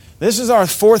This is our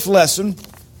fourth lesson.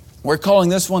 We're calling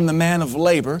this one the man of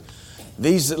labor.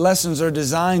 These lessons are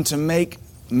designed to make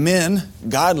men,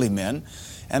 godly men.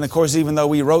 And of course, even though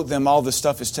we wrote them, all this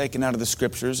stuff is taken out of the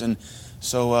Scriptures. And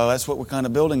so that's what we're kind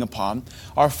of building upon.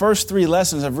 Our first three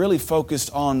lessons have really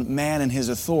focused on man and his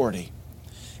authority,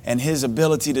 and his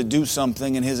ability to do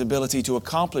something, and his ability to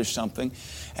accomplish something.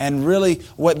 And really,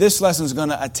 what this lesson is going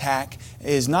to attack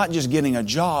is not just getting a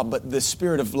job, but the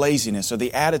spirit of laziness, or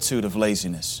the attitude of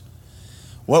laziness.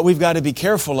 What we've got to be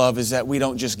careful of is that we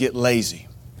don't just get lazy.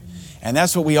 And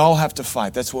that's what we all have to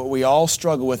fight. That's what we all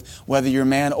struggle with, whether you're a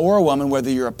man or a woman, whether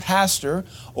you're a pastor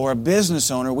or a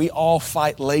business owner. We all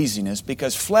fight laziness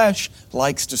because flesh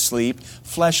likes to sleep.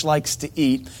 Flesh likes to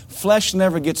eat. Flesh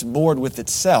never gets bored with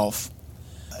itself,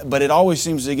 but it always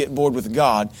seems to get bored with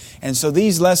God. And so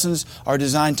these lessons are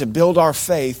designed to build our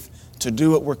faith to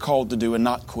do what we're called to do and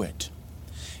not quit.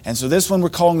 And so this one we're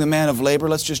calling the man of labor.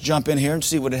 Let's just jump in here and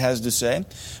see what it has to say.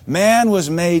 Man was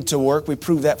made to work. We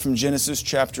prove that from Genesis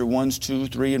chapter 1, 2,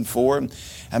 3, and 4.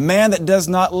 A man that does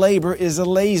not labor is a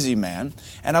lazy man.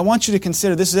 And I want you to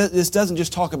consider, this doesn't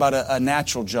just talk about a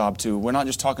natural job too. We're not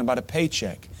just talking about a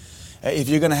paycheck. If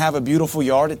you're going to have a beautiful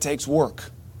yard, it takes work.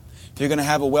 If you're going to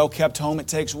have a well-kept home, it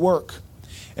takes work.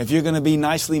 If you're going to be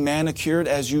nicely manicured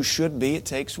as you should be, it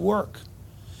takes work.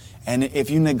 And if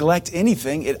you neglect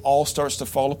anything, it all starts to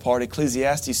fall apart.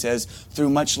 Ecclesiastes says, through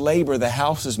much labor the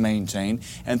house is maintained,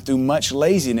 and through much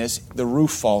laziness the roof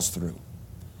falls through.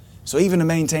 So even to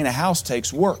maintain a house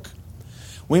takes work.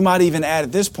 We might even add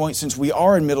at this point, since we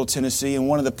are in Middle Tennessee and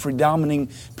one of the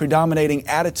predominating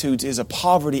attitudes is a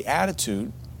poverty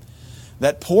attitude,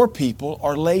 that poor people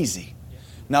are lazy.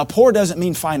 Now, poor doesn't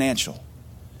mean financial.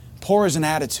 Poor is an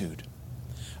attitude.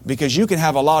 Because you can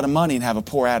have a lot of money and have a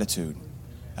poor attitude.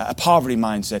 A poverty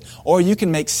mindset. Or you can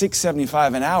make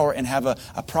 $6.75 an hour and have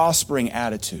a prospering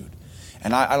attitude.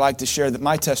 And I like to share that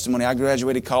my testimony. I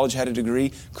graduated college, had a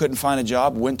degree, couldn't find a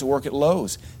job, went to work at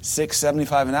Lowe's,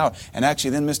 $6.75 an hour. And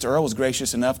actually then Mr. Earl was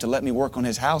gracious enough to let me work on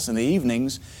his house in the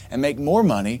evenings and make more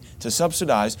money to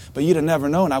subsidize. But you'd have never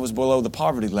known I was below the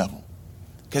poverty level.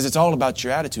 Because it's all about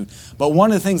your attitude. But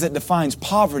one of the things that defines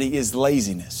poverty is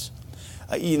laziness.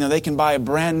 They can buy a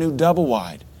brand new double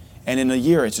wide, and in a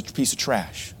year it's a piece of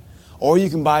trash. Or you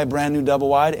can buy a brand new double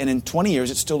wide, and in 20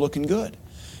 years it's still looking good.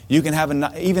 You can have,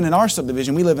 even in our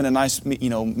subdivision, we live in a nice,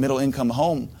 middle income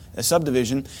home, a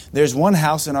subdivision. There's one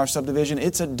house in our subdivision,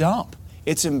 it's a dump.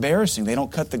 It's embarrassing. They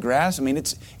don't cut the grass.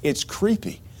 It's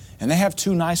creepy. And they have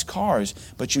two nice cars,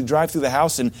 but you drive through the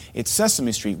house and it's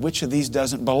Sesame Street. Which of these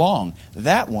doesn't belong?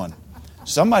 That one.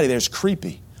 Somebody there's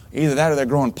creepy. Either that or they're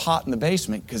growing pot in the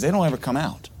basement because they don't ever come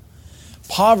out.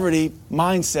 Poverty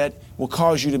mindset will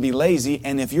cause you to be lazy,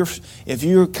 and if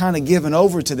you're kind of given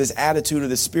over to this attitude or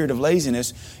this spirit of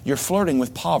laziness, you're flirting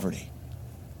with poverty.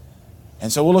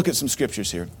 And so we'll look at some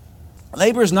scriptures here.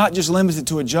 Labor is not just limited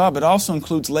to a job, it also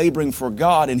includes laboring for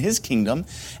God in His kingdom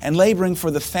and laboring for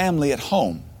the family at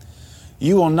home.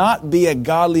 You will not be a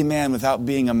godly man without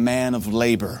being a man of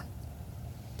labor.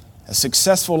 A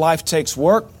successful life takes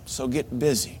work, so get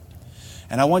busy.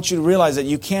 And I want you to realize that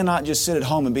you cannot just sit at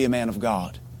home and be a man of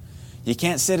God. You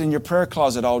can't sit in your prayer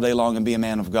closet all day long and be a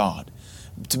man of God.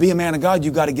 To be a man of God,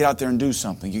 you've got to get out there and do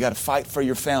something. You've got to fight for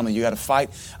your family. You've got to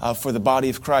fight for the body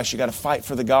of Christ. You've got to fight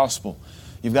for the gospel.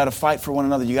 You've got to fight for one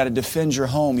another. You've got to defend your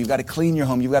home. You've got to clean your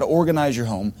home. You've got to organize your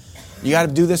home. You've got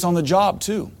to do this on the job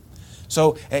too.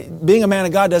 So being a man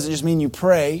of God doesn't just mean you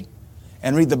pray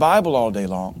and read the Bible all day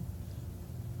long.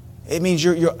 It means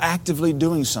you're actively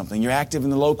doing something. You're active in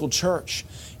the local church.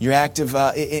 You're active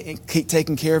in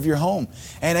taking care of your home.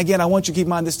 And again, I want you to keep in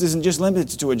mind, this isn't just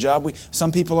limited to a job.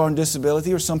 Some people are on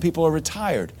disability or some people are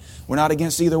retired. We're not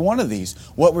against either one of these.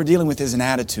 What we're dealing with is an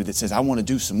attitude that says, I want to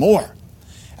do some more.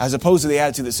 As opposed to the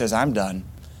attitude that says, I'm done.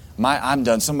 I'm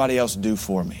done. Somebody else do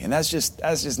for me. And that's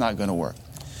just not going to work.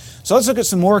 So let's look at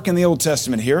some work in the Old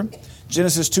Testament here.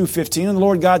 Genesis 2:15, and the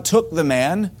Lord God took the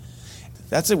man.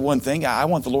 That's the one thing. I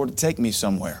want the Lord to take me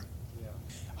somewhere.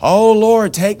 Oh,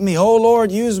 Lord, take me. Oh, Lord,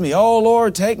 use me. Oh,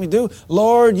 Lord, take me.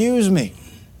 Lord, use me.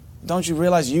 Don't you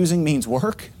realize using means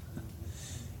work?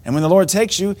 And when the Lord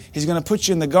takes you, He's going to put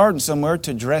you in the garden somewhere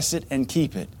to dress it and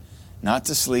keep it, not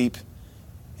to sleep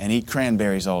and eat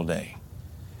cranberries all day.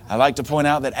 I like to point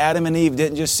out that Adam and Eve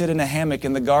didn't just sit in a hammock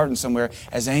in the garden somewhere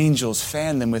as angels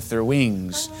fanned them with their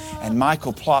wings and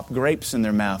Michael plopped grapes in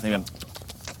their mouth. And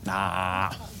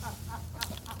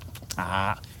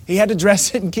he had to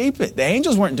dress it and keep it. The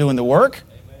angels weren't doing the work.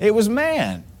 It was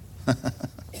man.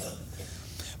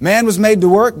 Man was made to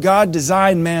work. God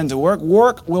designed man to work.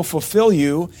 Work will fulfill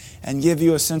you and give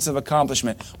you a sense of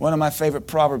accomplishment. One of my favorite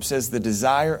proverbs says, the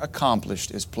desire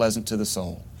accomplished is pleasant to the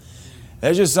soul.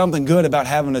 There's just something good about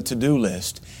having a to-do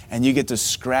list, and you get to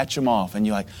scratch them off, and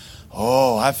you're like,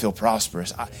 oh, I feel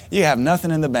prosperous. You have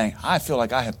nothing in the bank. I feel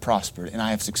like I have prospered, and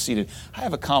I have succeeded. I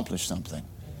have accomplished something.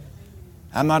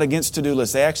 I'm not against to-do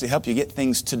lists. They actually help you get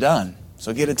things to done.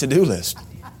 So get a to-do list.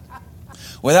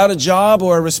 Without a job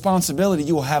or a responsibility,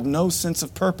 you will have no sense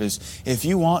of purpose. If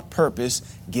you want purpose,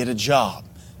 get a job.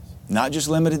 Not just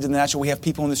limited to the natural. We have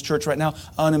people in this church right now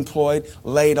unemployed,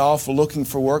 laid off, looking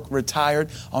for work,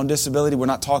 retired, on disability. We're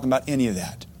not talking about any of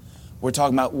that. We're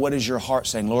talking about what is your heart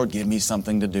saying? Lord, give me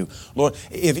something to do. Lord,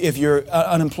 if you're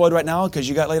unemployed right now because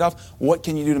you got laid off, what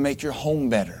can you do to make your home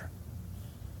better?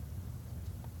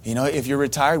 You know, if you're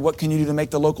retired, what can you do to make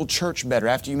the local church better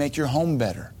after you make your home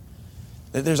better?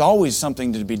 There's always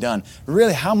something to be done.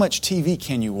 Really, how much TV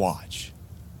can you watch?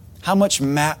 How much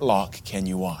Matlock can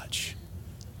you watch?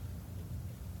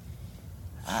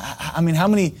 I mean, how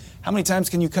many times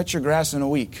can you cut your grass in a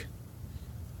week?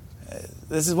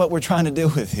 This is what we're trying to deal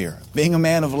with here. Being a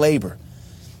man of labor.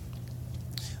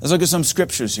 Let's look at some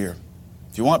scriptures here.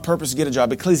 If you want purpose, get a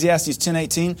job. Ecclesiastes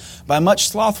 10:18. By much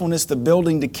slothfulness the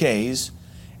building decays,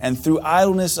 and through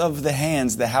idleness of the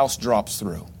hands the house drops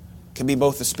through. Could be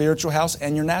both the spiritual house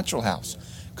and your natural house.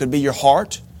 Could be your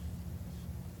heart.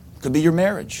 Could be your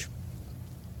marriage.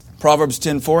 Proverbs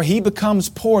 10:4. He becomes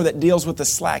poor that deals with the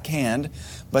slack hand,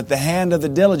 but the hand of the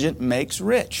diligent makes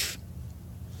rich.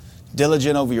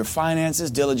 Diligent over your finances,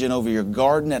 diligent over your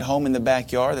garden at home in the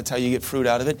backyard. That's how you get fruit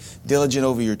out of it. Diligent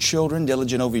over your children,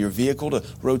 diligent over your vehicle to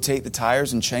rotate the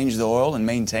tires and change the oil and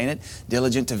maintain it.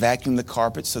 Diligent to vacuum the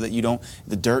carpet so that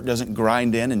the dirt doesn't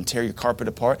grind in and tear your carpet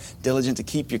apart. Diligent to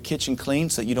keep your kitchen clean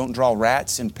so that you don't draw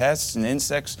rats and pests and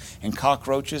insects and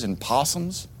cockroaches and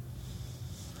possums.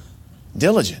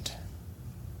 Diligent.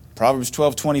 Proverbs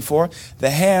 12:24.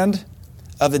 The hand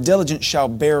of the diligent shall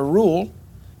bear rule,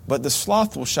 but the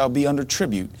slothful shall be under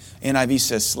tribute. NIV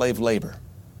says slave labor.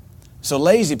 So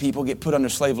lazy people get put under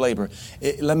slave labor.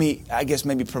 Let me, I guess,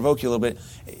 maybe provoke you a little bit.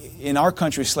 In our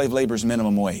country, slave labor is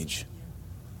minimum wage.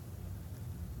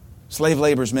 Slave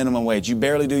labor is minimum wage. You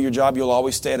barely do your job, you'll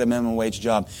always stay at a minimum wage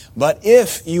job. But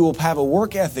if you will have a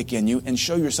work ethic in you and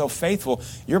show yourself faithful,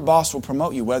 your boss will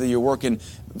promote you, whether you're working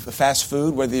fast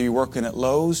food, whether you're working at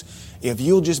Lowe's. If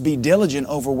you'll just be diligent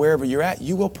over wherever you're at,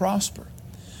 you will prosper.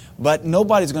 But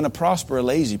nobody's going to prosper a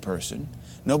lazy person.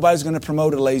 Nobody's going to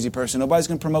promote a lazy person. Nobody's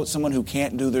going to promote someone who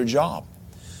can't do their job.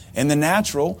 In the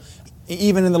natural,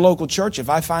 even in the local church, if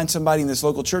I find somebody in this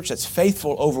local church that's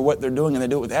faithful over what they're doing and they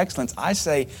do it with excellence, I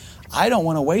say, I don't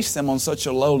want to waste them on such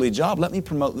a lowly job. Let me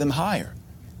promote them higher.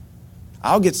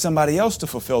 I'll get somebody else to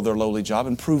fulfill their lowly job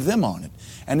and prove them on it.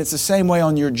 And it's the same way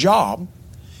on your job.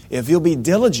 If you'll be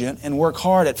diligent and work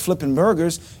hard at flipping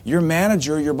burgers, your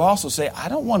manager, your boss will say, I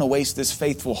don't want to waste this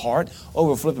faithful heart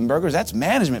over flipping burgers. That's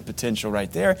management potential right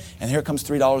there. And here comes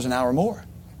 $3 an hour more.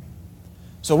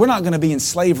 So we're not going to be in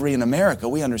slavery in America.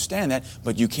 We understand that.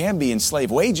 But you can be in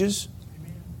slave wages.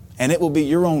 And it will be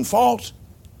your own fault.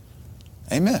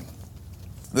 Amen.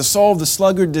 The soul of the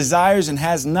sluggard desires and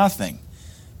has nothing.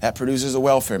 That produces a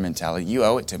welfare mentality. You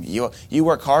owe it to me. You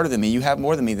work harder than me. You have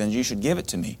more than me. Then you should give it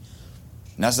to me.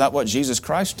 And that's not what Jesus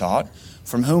Christ taught.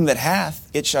 From whom that hath,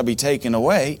 it shall be taken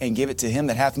away, and give it to him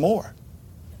that hath more.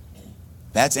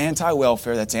 That's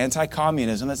anti-welfare, that's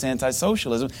anti-communism, that's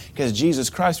anti-socialism, because Jesus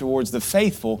Christ rewards the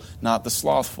faithful, not the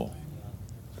slothful.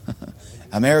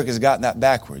 America's gotten that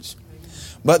backwards.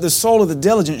 But the soul of the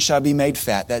diligent shall be made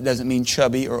fat. That doesn't mean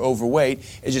chubby or overweight.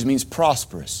 It just means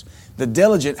prosperous. The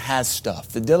diligent has stuff.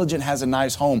 The diligent has a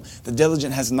nice home. The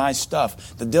diligent has nice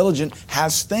stuff. The diligent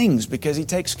has things because he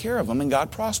takes care of them and God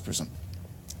prospers them.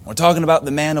 We're talking about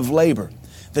the man of labor.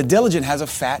 The diligent has a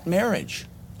fat marriage,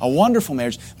 a wonderful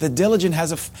marriage. The diligent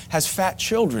has fat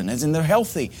children, as in they're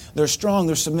healthy, they're strong,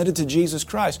 they're submitted to Jesus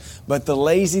Christ. But the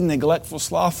lazy, neglectful,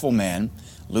 slothful man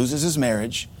loses his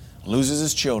marriage, loses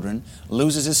his children,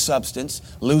 loses his substance,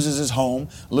 loses his home,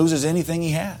 loses anything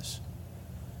he has.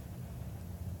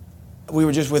 We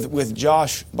were just with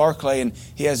Josh Barclay, and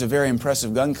he has a very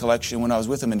impressive gun collection. When I was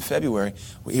with him in February,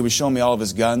 he was showing me all of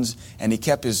his guns, and he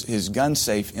kept his gun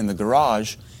safe in the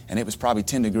garage, and it was probably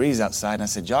 10 degrees outside. And I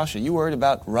said, Josh, are you worried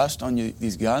about rust on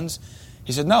these guns?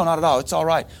 He said, no, not at all. It's all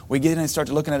right. We get in and start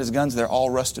looking at his guns. They're all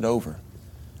rusted over.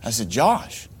 I said,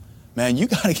 Josh, man, you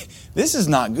got to this is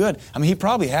not good. I mean, he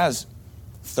probably has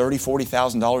 $30,000,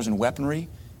 $40,000 in weaponry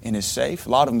in his safe. A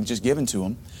lot of them just given to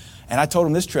him. And I told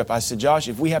him this trip, I said, Josh,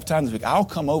 if we have time this week, I'll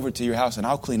come over to your house and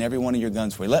I'll clean every one of your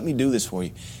guns for you. Let me do this for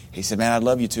you. He said, man, I'd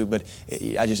love you to, but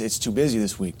it's too busy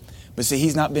this week. But see,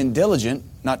 he's not been diligent,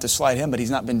 not to slight him, but he's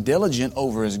not been diligent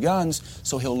over his guns,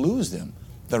 so he'll lose them.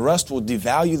 The rust will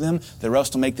devalue them. The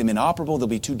rust will make them inoperable. They'll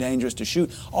be too dangerous to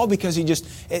shoot. All because he just,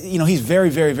 he's very,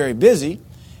 very, very busy.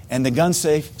 And the gun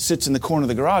safe sits in the corner of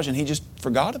the garage and he just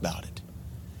forgot about it.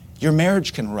 Your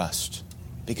marriage can rust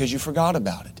because you forgot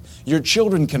about it. Your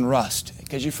children can rust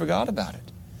because you forgot about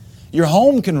it. Your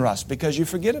home can rust because you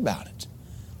forget about it.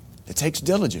 It takes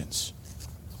diligence.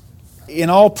 On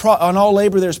all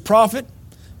labor there's profit,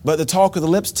 but the talk of the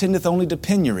lips tendeth only to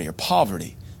penury or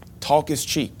poverty. Talk is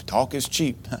cheap. Talk is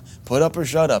cheap. Put up or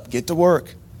shut up. Get to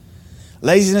work.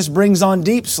 Laziness brings on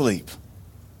deep sleep.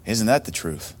 Isn't that the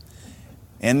truth?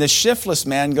 And the shiftless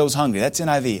man goes hungry. That's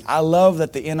NIV. I love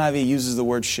that the NIV uses the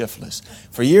word shiftless.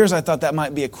 For years I thought that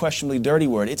might be a questionably dirty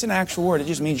word. It's an actual word. It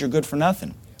just means you're good for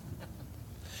nothing.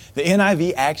 The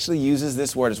NIV actually uses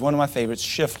this word. It's one of my favorites,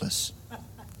 shiftless.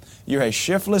 You're a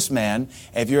shiftless man.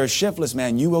 If you're a shiftless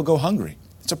man, you will go hungry.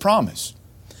 It's a promise.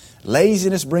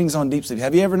 Laziness brings on deep sleep.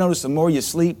 Have you ever noticed the more you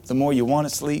sleep, the more you want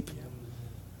to sleep?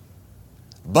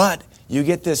 But you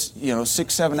get this,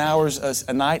 6-7 hours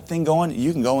a night thing going,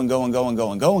 you can go and go and go and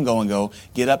go and go and go and go,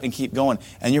 get up and keep going.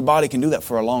 And your body can do that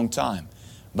for a long time.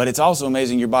 But it's also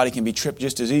amazing your body can be tripped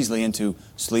just as easily into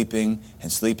sleeping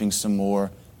and sleeping some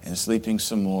more and sleeping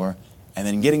some more and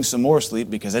then getting some more sleep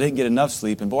because I didn't get enough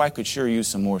sleep. And boy, I could sure use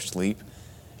some more sleep.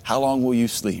 How long will you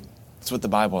sleep? That's what the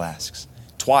Bible asks.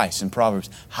 Twice in Proverbs.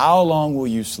 How long will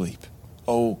you sleep,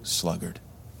 O sluggard?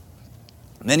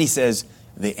 And then he says,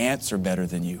 the ants are better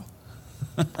than you.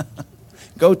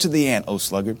 Go to the ant, O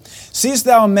sluggard. Seest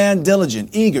thou a man diligent,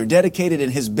 eager, dedicated in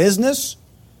his business?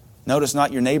 Notice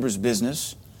not your neighbor's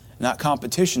business, not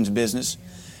competition's business.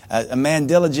 A man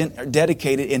diligent,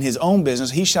 dedicated in his own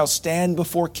business, he shall stand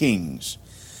before kings.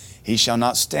 He shall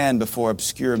not stand before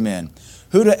obscure men.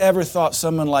 Who'd have ever thought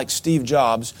someone like Steve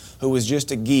Jobs, who was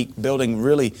just a geek building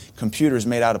really computers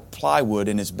made out of plywood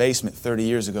in his basement 30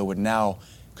 years ago, would now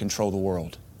control the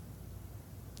world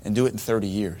and do it in 30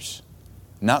 years?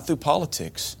 Not through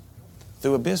politics,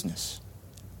 through a business.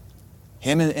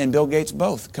 Him and Bill Gates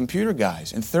both, computer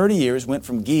guys. In 30 years, went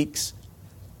from geeks,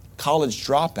 college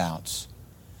dropouts,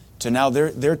 to now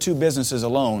their two businesses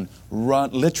alone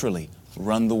literally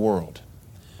run the world.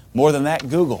 More than that,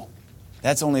 Google.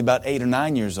 That's only about 8 or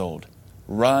 9 years old.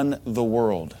 Run the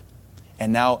world.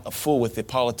 And now full with the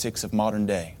politics of modern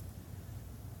day.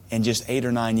 In just 8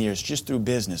 or 9 years, just through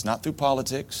business, not through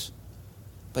politics.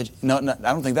 But no,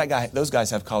 I don't think those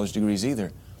guys have college degrees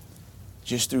either.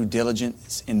 Just through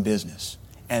diligence in business.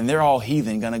 And they're all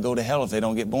heathen, going to go to hell if they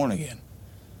don't get born again.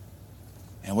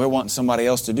 And we're wanting somebody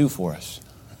else to do for us.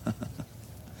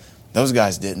 Those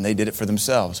guys didn't. They did it for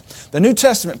themselves. The New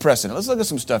Testament precedent. Let's look at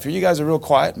some stuff here. You guys are real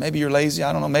quiet. Maybe you're lazy.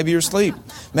 I don't know. Maybe you're asleep.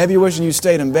 Maybe you're wishing you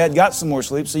stayed in bed, got some more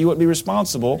sleep, so you wouldn't be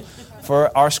responsible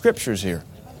for our scriptures here.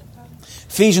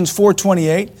 Ephesians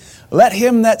 4:28. Let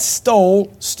him that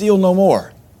stole steal no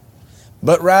more,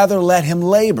 but rather let him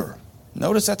labor.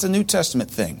 Notice that's a New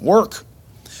Testament thing. Work.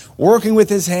 Working with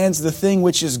his hands the thing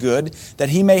which is good, that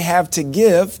he may have to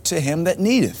give to him that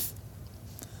needeth.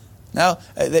 Now,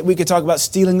 we could talk about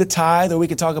stealing the tithe, or we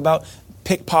could talk about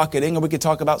pickpocketing, or we could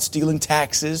talk about stealing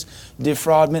taxes,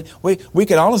 defraudment. We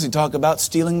could honestly talk about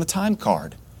stealing the time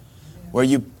card, where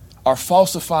you are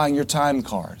falsifying your time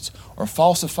cards, or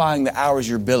falsifying the hours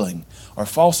you're billing, or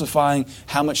falsifying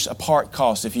how much a part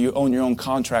costs if you own your own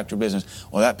contractor business.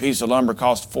 Well, that piece of lumber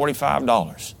cost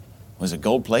 $45. Was it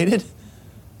gold-plated?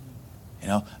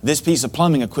 This piece of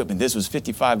plumbing equipment, this was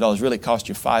 $55. Really cost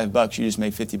you $5. You just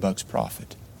made $50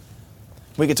 profit.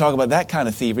 We could talk about that kind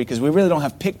of thievery because we really don't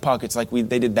have pickpockets like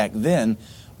they did back then,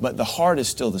 but the heart is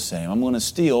still the same. I'm going to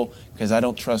steal because I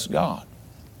don't trust God.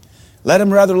 Let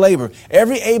him rather labor.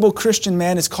 Every able Christian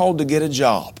man is called to get a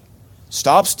job.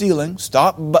 Stop stealing,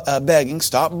 stop begging,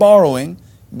 stop borrowing,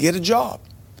 get a job.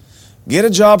 Get a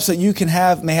job so you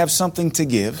may have something to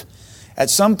give. At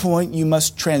some point, you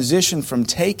must transition from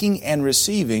taking and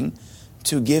receiving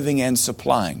to giving and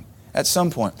supplying. At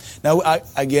some point. Now,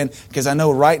 because I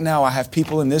know right now I have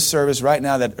people in this service right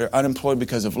now that are unemployed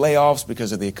because of layoffs,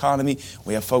 because of the economy.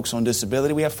 We have folks on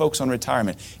disability. We have folks on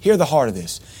retirement. Hear the heart of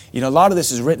this. A lot of this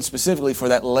is written specifically for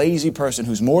that lazy person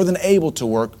who's more than able to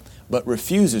work but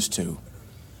refuses to.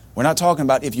 We're not talking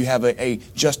about if you have a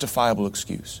justifiable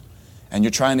excuse and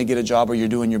you're trying to get a job or you're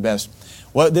doing your best.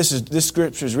 Well, this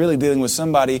scripture is really dealing with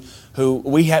somebody who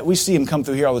we see him come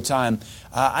through here all the time.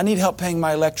 I need help paying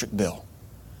my electric bill.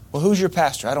 Well, who's your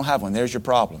pastor? I don't have one. There's your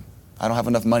problem. I don't have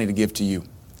enough money to give to you.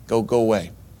 Go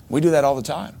away. We do that all the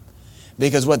time.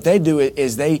 Because what they do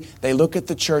is they look at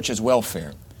the church as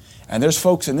welfare. And there's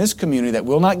folks in this community that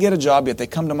will not get a job, yet they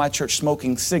come to my church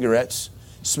smoking cigarettes,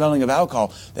 smelling of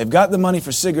alcohol. They've got the money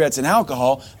for cigarettes and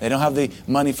alcohol. They don't have the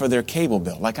money for their cable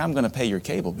bill. Like, I'm going to pay your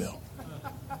cable bill.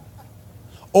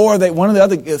 Or one of the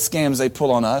other scams they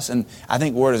pull on us, and I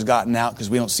think word has gotten out because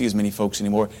we don't see as many folks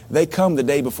anymore, they come the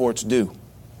day before it's due.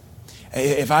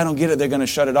 If I don't get it, they're going to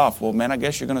shut it off. Well, man, I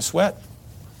guess you're going to sweat.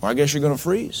 Or I guess you're going to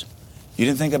freeze. You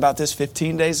didn't think about this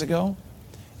 15 days ago?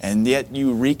 And yet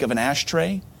you reek of an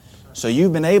ashtray? So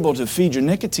you've been able to feed your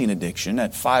nicotine addiction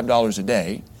at $5 a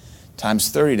day times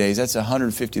 30 days. That's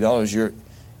 $150. Your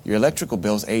electrical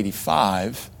bill's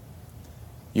 $85.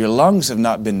 Your lungs have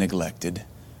not been neglected,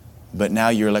 but now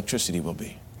your electricity will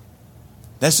be.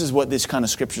 This is what this kind of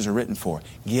scriptures are written for.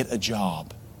 Get a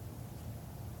job.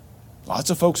 Lots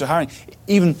of folks are hiring.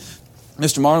 Even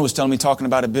Mr. Marlin was telling me, talking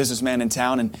about a businessman in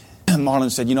town, and Marlin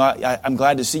said, I'm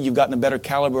glad to see you've gotten a better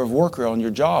caliber of worker on your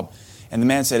job. And the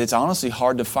man said, it's honestly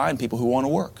hard to find people who want to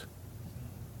work.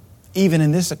 Even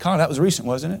in this economy, that was recent,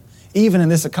 wasn't it? Even in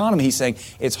this economy, he's saying,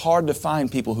 it's hard to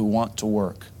find people who want to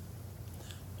work.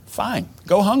 Fine,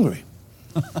 go hungry.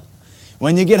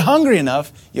 When you get hungry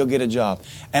enough, you'll get a job.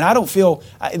 And I don't feel,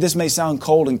 this may sound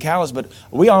cold and callous, but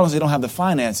we honestly don't have the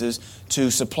finances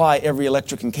to supply every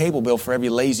electric and cable bill for every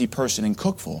lazy person in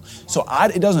Cookeville. So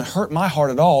it doesn't hurt my heart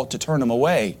at all to turn them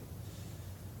away.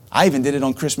 I even did it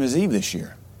on Christmas Eve this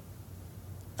year.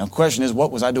 Now the question is,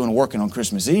 what was I doing working on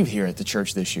Christmas Eve here at the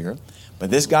church this year?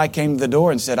 But this guy came to the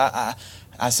door and said, I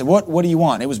said, what do you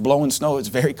want? It was blowing snow. It was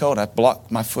very cold. I blocked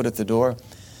my foot at the door.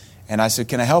 And I said,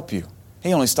 can I help you?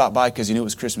 He only stopped by because he knew it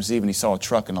was Christmas Eve and he saw a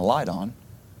truck and a light on.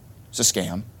 It's a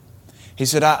scam. He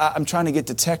said, I'm trying to get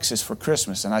to Texas for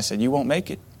Christmas. And I said, you won't make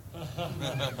it.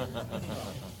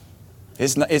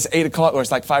 It's 8 o'clock, or it's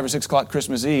like 5 or 6 o'clock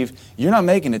Christmas Eve. You're not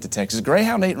making it to Texas.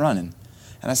 Greyhound ain't running.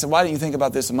 And I said, why didn't you think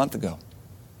about this a month ago?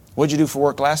 What'd you do for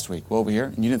work last week? Well, over here.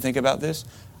 And you didn't think about this?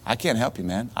 I can't help you,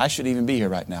 man. I should even be here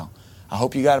right now. I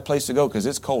hope you got a place to go because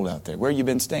it's cold out there. Where you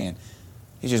been staying?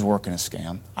 He's just working a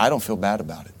scam. I don't feel bad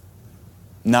about it.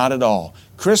 Not at all.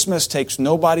 Christmas takes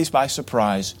nobody by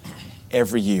surprise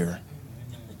every year.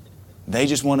 They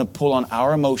just want to pull on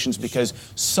our emotions because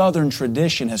Southern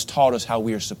tradition has taught us how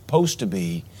we are supposed to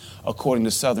be according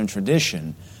to Southern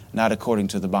tradition, not according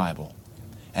to the Bible.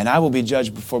 And I will be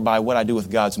judged by what I do with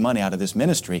God's money out of this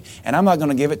ministry. And I'm not going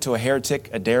to give it to a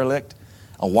heretic, a derelict,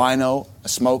 a wino, a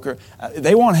smoker.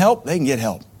 They want help, they can get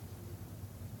help.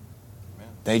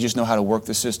 They just know how to work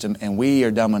the system, and we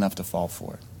are dumb enough to fall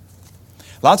for it.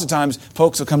 Lots of times,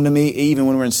 folks will come to me, even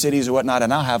when we're in cities or whatnot,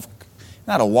 and I'll have,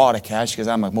 not a wad of cash, because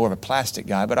I'm more of a plastic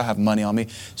guy, but I'll have money on me.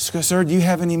 Sir, do you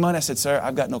have any money? I said, sir,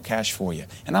 I've got no cash for you.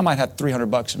 And I might have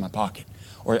 $300 in my pocket,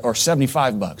 or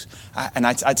 $75. And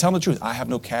I tell them the truth, I have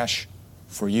no cash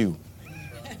for you.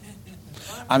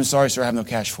 I'm sorry, sir, I have no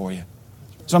cash for you.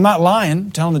 So I'm not lying,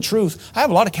 telling the truth. I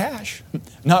have a lot of cash.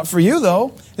 Not for you,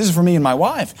 though. This is for me and my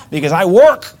wife, because I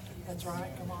work. That's right.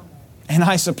 Come on. And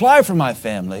I supply for my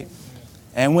family.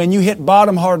 And when you hit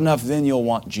bottom hard enough, then you'll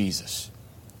want Jesus.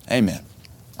 Amen.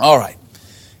 All right.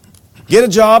 Get a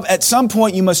job. At some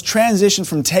point, you must transition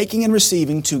from taking and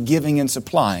receiving to giving and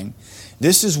supplying.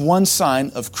 This is one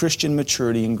sign of Christian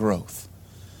maturity and growth.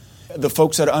 The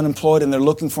folks that are unemployed and they're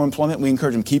looking for employment, we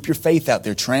encourage them, keep your faith out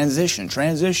there. Transition.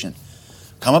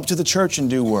 Come up to the church and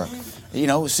do work.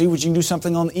 See what you can do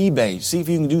something on eBay. See if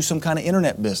you can do some kind of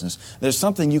internet business. There's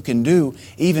something you can do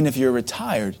even if you're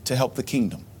retired to help the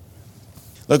kingdom.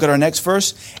 Look at our next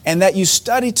verse. And that you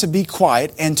study to be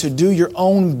quiet and to do your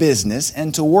own business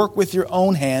and to work with your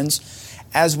own hands,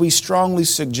 as we strongly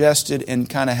suggested and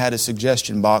kind of had a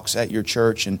suggestion box at your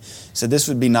church and said this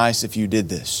would be nice if you did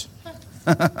this.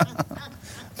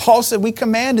 Paul said we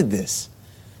commanded this.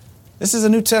 This is a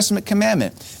New Testament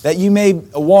commandment, that you may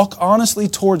walk honestly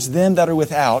towards them that are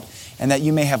without, and that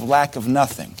you may have lack of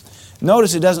nothing.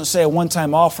 Notice it doesn't say a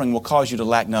one-time offering will cause you to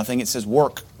lack nothing. It says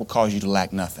work will cause you to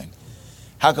lack nothing.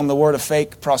 How come the word of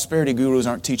fake prosperity gurus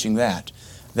aren't teaching that?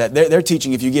 That they're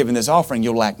teaching if you give in this offering,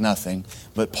 you'll lack nothing.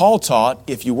 But Paul taught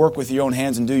if you work with your own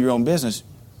hands and do your own business,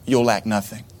 you'll lack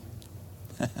nothing.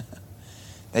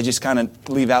 They just kind of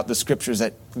leave out the scriptures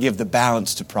that give the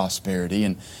balance to prosperity,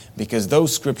 and because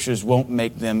those scriptures won't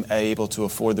make them able to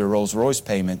afford their Rolls-Royce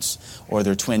payments or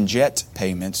their twin jet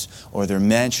payments or their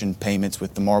mansion payments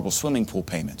with the marble swimming pool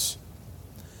payments.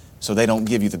 So they don't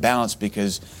give you the balance,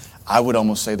 because I would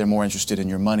almost say they're more interested in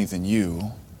your money than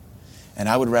you. And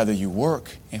I would rather you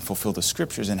work and fulfill the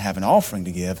scriptures and have an offering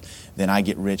to give than I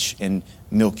get rich and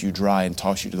milk you dry and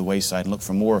toss you to the wayside and look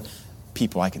for more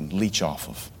people I can leech off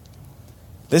of.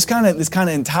 This kind of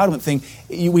entitlement thing,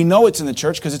 we know it's in the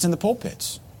church because it's in the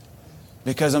pulpits.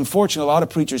 Because unfortunately, a lot of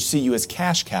preachers see you as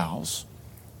cash cows,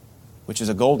 which is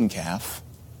a golden calf.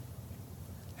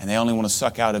 and they only want to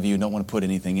suck out of you and don't want to put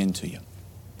anything into you.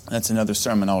 That's another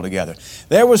sermon altogether.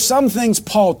 There were some things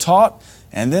Paul taught,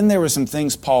 and then there were some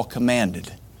things Paul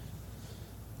commanded.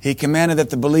 He commanded that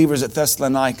the believers at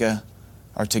Thessalonica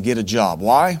are to get a job.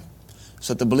 Why?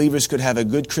 So that the believers could have a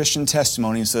good Christian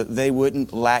testimony so that they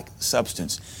wouldn't lack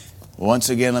substance. Once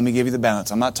again, let me give you the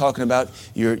balance. I'm not talking about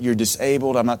you're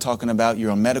disabled. I'm not talking about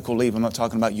you're on medical leave. I'm not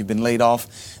talking about you've been laid off.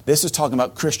 This is talking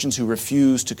about Christians who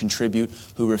refuse to contribute,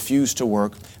 who refuse to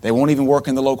work. They won't even work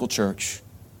in the local church.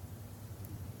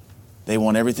 They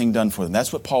want everything done for them.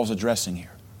 That's what Paul's addressing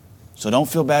here. So don't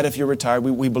feel bad if you're retired.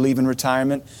 We believe in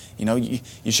retirement. You know, you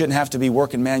shouldn't have to be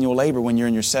working manual labor when you're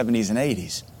in your 70s and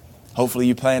 80s. Hopefully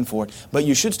you plan for it. But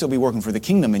you should still be working for the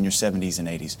kingdom in your 70s and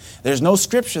 80s. There's no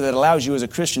scripture that allows you as a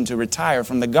Christian to retire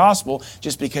from the gospel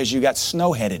just because you got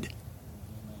snow-headed. In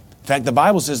fact, the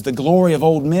Bible says the glory of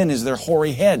old men is their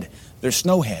hoary head, their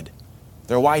snow head,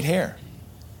 their white hair.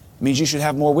 It means you should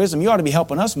have more wisdom. You ought to be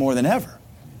helping us more than ever.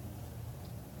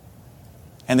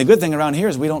 And the good thing around here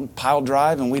is we don't pile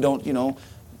drive and we don't,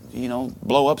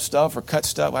 blow up stuff or cut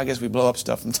stuff. I guess we blow up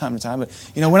stuff from time to time. But,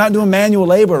 we're not doing manual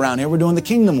labor around here. We're doing the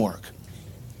kingdom work.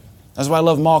 That's why I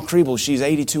love Ma Kriebel. She's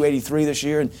 82, 83 this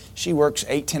year, and she works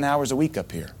 8-10 hours a week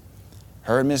up here.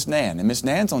 Her and Miss Nan. And Miss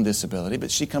Nan's on disability, but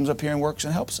she comes up here and works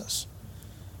and helps us.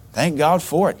 Thank God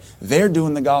for it. They're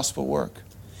doing the gospel work.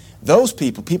 Those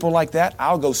people like that,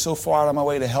 I'll go so far out of my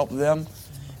way to help them.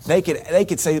 They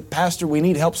could say, Pastor, we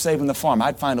need help saving the farm.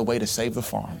 I'd find a way to save the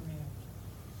farm.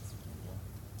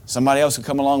 Somebody else would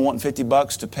come along wanting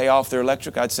 $50 to pay off their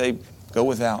electric. I'd say, go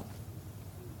without.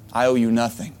 I owe you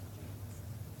nothing.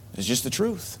 It's just the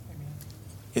truth.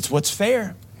 It's what's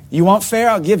fair. You want fair?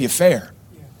 I'll give you fair.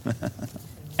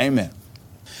 Amen.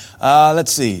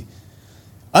 Let's see.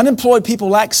 Unemployed people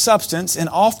lack substance and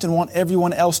often want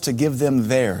everyone else to give them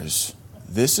theirs.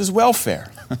 This is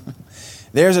welfare.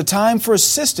 There's a time for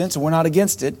assistance, and we're not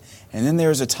against it, and then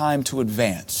there's a time to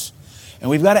advance. And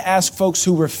we've got to ask folks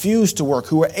who refuse to work,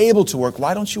 who are able to work,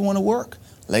 why don't you want to work?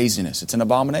 Laziness, it's an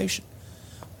abomination.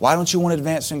 Why don't you want to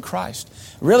advance in Christ?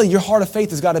 Really, your heart of faith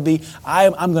has got to be,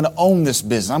 I'm going to own this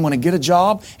business. I'm going to get a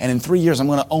job, and in 3 years I'm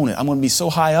going to own it. I'm going to be so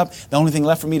high up, the only thing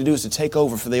left for me to do is to take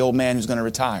over for the old man who's going to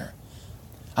retire.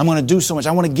 I'm going to do so much.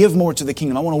 I want to give more to the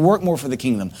kingdom. I want to work more for the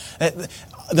kingdom.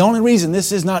 The only reason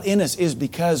this is not in us is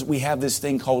because we have this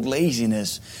thing called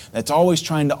laziness that's always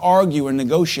trying to argue and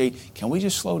negotiate. Can we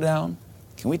just slow down?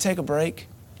 Can we take a break?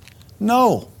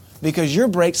 No, because your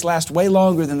breaks last way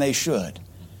longer than they should.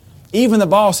 Even the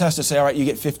boss has to say, all right, you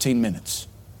get 15 minutes.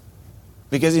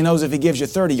 Because he knows if he gives you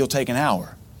 30, you'll take an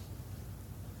hour.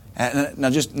 And now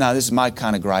this is my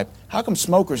kind of gripe. How come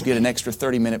smokers get an extra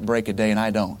 30-minute break a day and I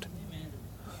don't?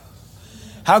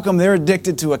 How come they're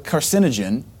addicted to a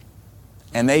carcinogen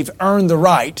and they've earned the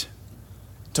right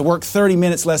to work 30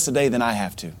 minutes less a day than I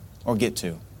have to or get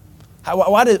to?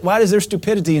 Why does their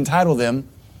stupidity entitle them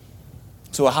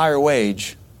to a higher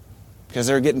wage because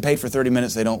they're getting paid for 30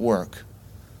 minutes they don't work?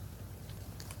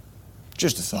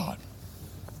 Just a thought.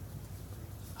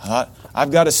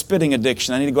 I've got a spitting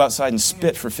addiction. I need to go outside and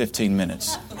spit for 15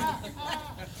 minutes.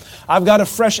 I've got a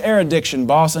fresh air addiction,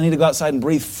 boss. I need to go outside and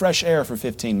breathe fresh air for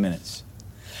 15 minutes.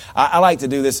 I like to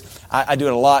do this. I do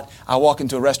it a lot. I walk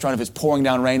into a restaurant. If it's pouring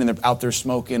down rain and they're out there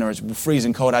smoking or it's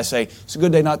freezing cold, I say, it's a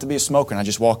good day not to be a smoker. And I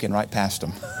just walk in right past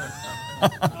them.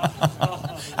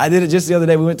 I did it just the other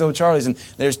day. We went to O'Charlie's and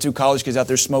there's 2 college kids out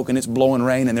there smoking. It's blowing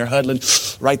rain and they're huddling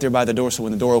right there by the door. So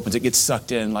when the door opens, it gets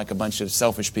sucked in like a bunch of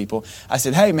selfish people. I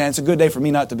said, hey, man, it's a good day for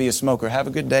me not to be a smoker. Have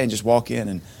a good day and just walk in.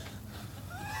 And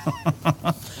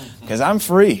because I'm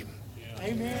free.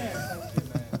 Amen.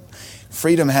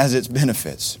 Freedom has its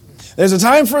benefits. There's a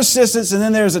time for assistance and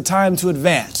then there's a time to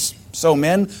advance. So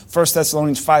men, 1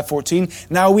 Thessalonians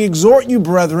 5:14, now we exhort you,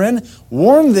 brethren,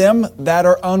 warn them that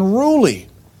are unruly,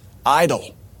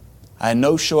 idle. And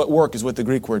no show at work is what the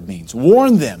Greek word means.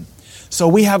 Warn them. So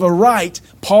we have a right,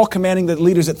 Paul commanding the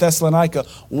leaders at Thessalonica,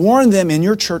 warn them in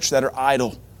your church that are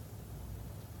idle.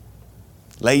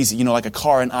 Lazy, like a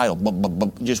car in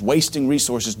idle, just wasting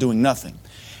resources doing nothing.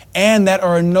 And that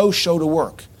are a no show to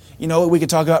work. We could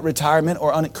talk about retirement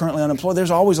or currently unemployed. There's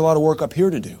always a lot of work up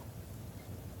here to do.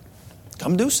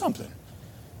 Come do something.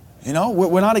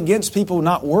 We're not against people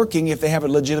not working if they have a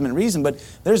legitimate reason, but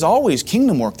there's always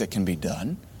kingdom work that can be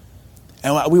done.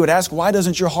 And we would ask, why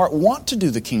doesn't your heart want to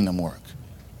do the kingdom work?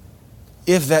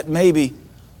 If that maybe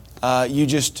you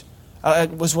just,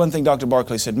 was one thing Dr.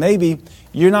 Barclay said, maybe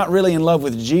you're not really in love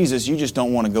with Jesus, you just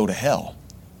don't want to go to hell.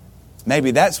 Maybe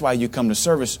that's why you come to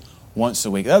service once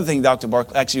a week. The other thing Dr.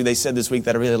 Barclay, actually they said this week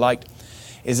that I really liked,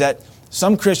 is that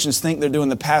some Christians think they're doing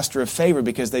the pastor a favor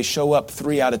because they show up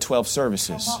 3 out of 12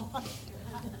 services.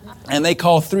 And they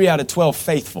call 3 out of 12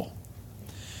 faithful.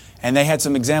 And they had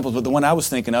some examples, but the one I was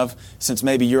thinking of, since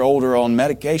maybe you're older on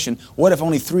medication, what if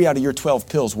only 3 out of your 12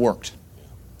 pills worked?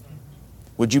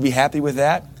 Would you be happy with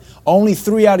that? Only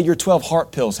 3 out of your 12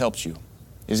 heart pills helped you.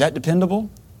 Is that dependable?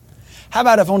 How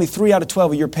about if only 3 out of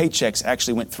 12 of your paychecks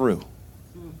actually went through?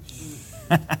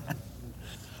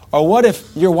 Or what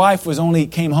if your wife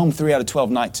came home 3 out of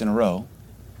 12 nights in a row?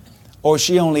 Or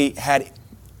she only had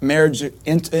marriage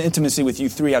intimacy with you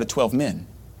 3 out of 12 men?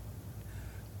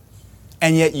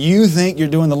 And yet you think you're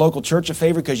doing the local church a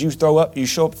favor because you show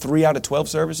up 3 out of 12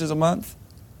 services a month?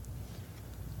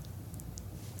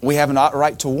 We have a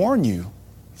right to warn you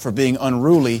for being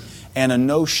unruly and a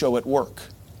no-show at work.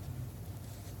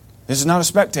 This is not a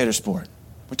spectator sport.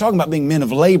 We're talking about being men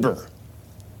of labor.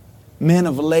 Men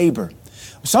of labor.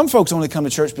 Some folks only come to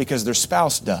church because their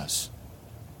spouse does.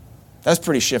 That's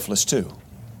pretty shiftless too.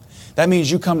 That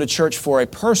means you come to church for a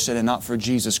person and not for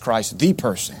Jesus Christ, the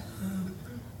person.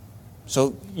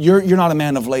 So you're not a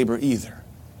man of labor either.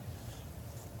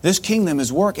 This kingdom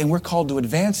is work, and we're called to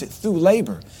advance it through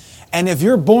labor. And if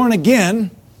you're born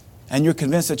again, and you're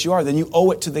convinced that you are, then you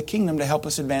owe it to the kingdom to help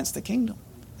us advance the kingdom.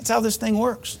 That's how this thing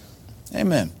works.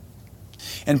 Amen.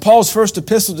 In Paul's first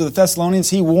epistle to the Thessalonians,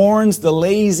 he warns the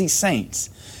lazy saints.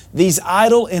 These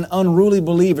idle and unruly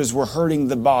believers were hurting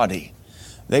the body.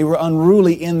 They were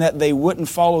unruly in that they wouldn't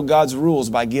follow God's rules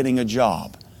by getting a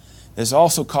job. This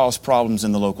also caused problems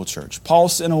in the local church. Paul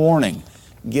sent a warning,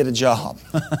 get a job.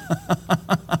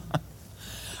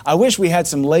 I wish we had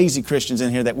some lazy Christians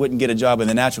in here that wouldn't get a job in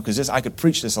the natural, because I could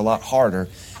preach this a lot harder.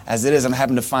 As it is, I'm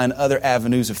having to find other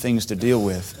avenues of things to deal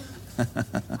with.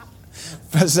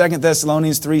 2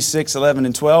 Thessalonians 3, 6, 11,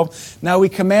 and 12. Now we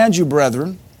command you,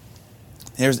 brethren.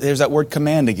 There's that word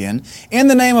command again. In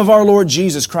the name of our Lord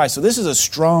Jesus Christ. So this is a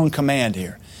strong command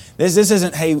here. This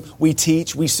isn't, hey, we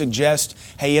teach, we suggest,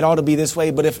 hey, it ought to be this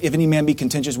way, but if any man be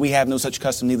contentious, we have no such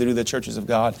custom, neither do the churches of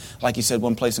God. Like he said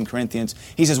one place in Corinthians.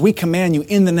 He says, we command you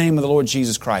in the name of the Lord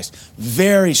Jesus Christ.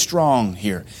 Very strong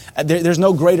here. There's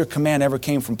no greater command ever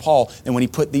came from Paul than when he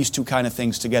put these two kind of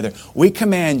things together. We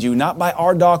command you, not by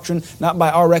our doctrine, not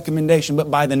by our recommendation, but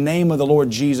by the name of the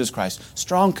Lord Jesus Christ.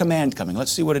 Strong command coming.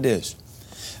 Let's see what it is.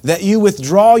 That you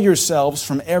withdraw yourselves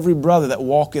from every brother that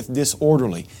walketh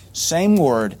disorderly. Same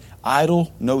word,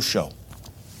 idle, no show.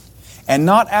 And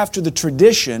not after the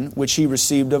tradition which he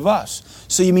received of us.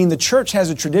 So you mean the church has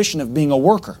a tradition of being a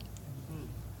worker.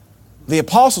 The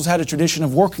apostles had a tradition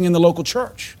of working in the local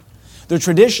church. The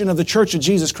tradition of the Church of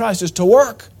Jesus Christ is to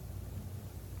work,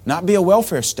 not be a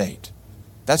welfare state.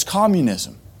 That's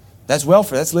communism. That's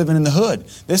welfare. That's living in the hood.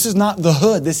 This is not the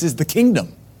hood. This is the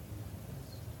kingdom.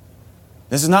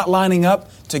 This is not lining up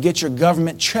to get your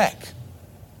government check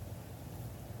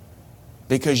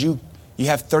because you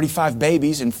have 35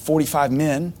 babies and 45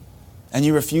 men and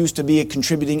you refuse to be a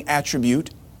contributing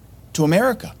attribute to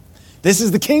America. This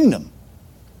is the kingdom.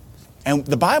 And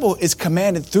the Bible is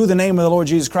commanded through the name of the Lord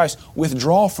Jesus Christ,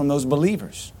 withdraw from those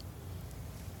believers.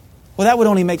 Well, that would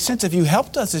only make sense if you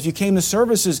helped us, if you came to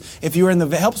services, if you were in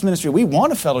the helps ministry. We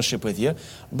want a fellowship with you.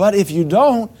 But if you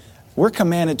don't, we're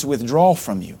commanded to withdraw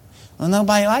from you. Well,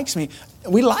 nobody likes me.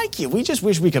 We like you. We just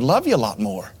wish we could love you a lot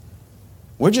more.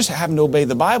 We're just having to obey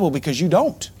the Bible because you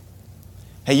don't.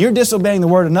 Hey, you're disobeying the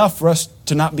word enough for us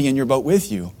to not be in your boat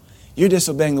with you. You're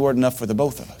disobeying the word enough for the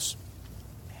both of us.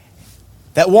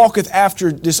 That walketh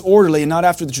after disorderly and not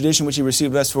after the tradition which he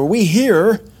received of us. For we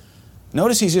hear,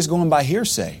 notice he's just going by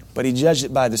hearsay, but he judged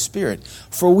it by the Spirit.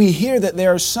 For we hear that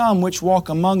there are some which walk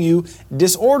among you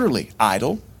disorderly,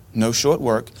 idle, no show at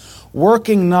work,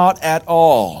 working not at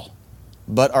all,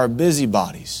 but are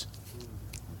busybodies.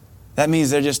 That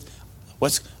means they're just,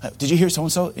 did you hear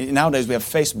so-and-so? Nowadays we have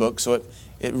Facebook, so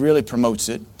it really promotes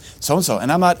it. So-and-so. And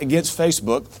I'm not against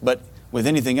Facebook, but with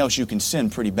anything else you can sin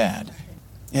pretty bad.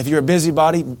 If you're a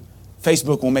busybody,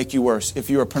 Facebook will make you worse. If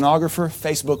you're a pornographer,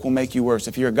 Facebook will make you worse.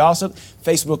 If you're a gossip,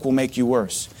 Facebook will make you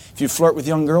worse. If you flirt with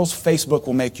young girls, Facebook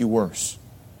will make you worse.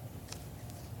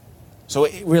 So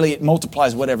it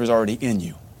multiplies whatever's already in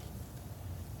you.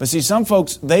 But see, some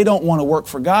folks, they don't want to work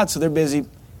for God, so they're busy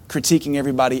critiquing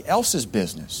everybody else's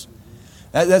business.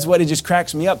 That's what it just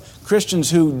cracks me up. Christians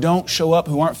who don't show up,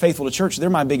 who aren't faithful to church, they're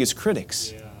my biggest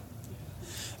critics.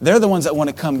 They're the ones that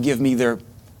want to come give me their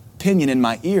opinion in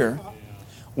my ear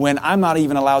when I'm not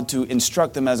even allowed to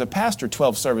instruct them as a pastor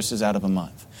 12 services out of a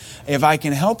month. If I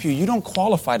can help you, you don't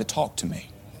qualify to talk to me.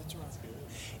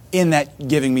 In that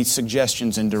giving me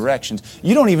suggestions and directions.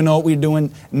 You don't even know what we're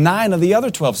doing 9 of the other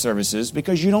 12 services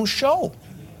because you don't show.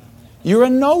 You're a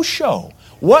no-show.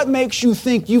 What makes you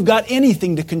think you've got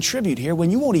anything to contribute here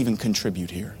when you won't even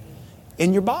contribute here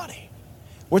in your body?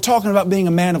 We're talking about being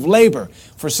a man of labor.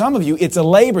 For some of you, it's a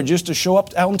labor just to show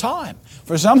up on time.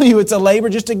 For some of you, it's a labor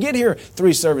just to get here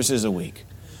 3 services a week.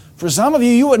 For some of you,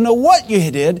 you wouldn't know what you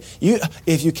did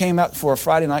if you came out for a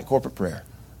Friday night corporate prayer.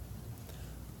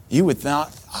 You would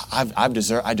not, I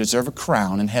deserve a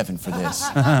crown in heaven for this.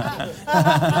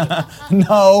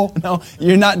 No,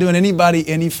 you're not doing anybody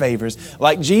any favors.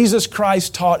 Like Jesus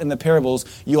Christ taught in the parables,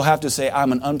 you'll have to say,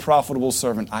 I'm an unprofitable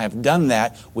servant. I have done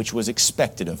that which was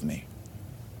expected of me.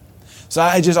 So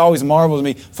it just always marvels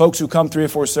me. Folks who come 3 or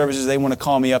 4 services, they want to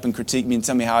call me up and critique me and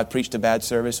tell me how I preached a bad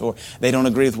service, or they don't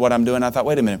agree with what I'm doing. I thought,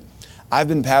 wait a minute. I've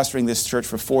been pastoring this church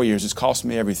for 4 years. It's cost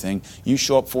me everything. You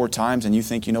show up 4 times and you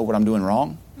think you know what I'm doing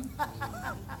wrong?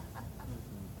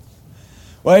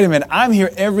 Wait a minute. I'm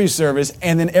here every service,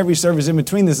 and then every service in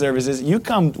between the services. You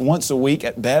come once a week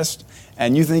at best,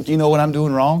 and you think you know what I'm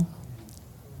doing wrong?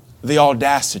 The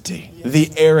audacity,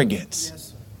 the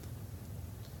arrogance.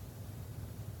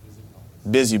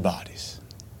 Busybodies.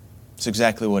 That's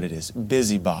exactly what it is.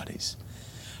 Busybodies.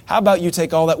 How about you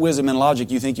take all that wisdom and logic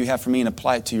you think you have for me and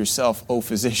apply it to yourself, O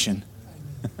physician?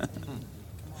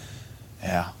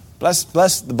 Yeah.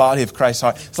 Bless the body of Christ's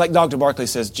heart. It's like Dr. Barclay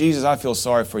says, Jesus, I feel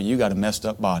sorry for you. You got a messed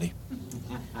up body.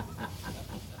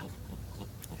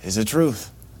 It's the truth.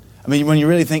 I mean, when you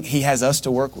really think He has us to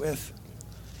work with,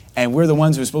 and we're the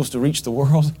ones who are supposed to reach the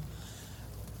world,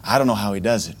 I don't know how He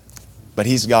does it. But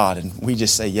He's God, and we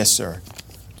just say, yes, sir.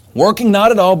 Working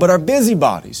not at all, but are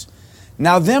busybodies.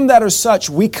 Now them that are such,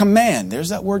 we command. There's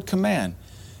that word command.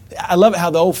 I love it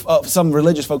how some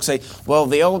religious folks say, well,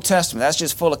 the Old Testament, that's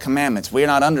just full of commandments. We're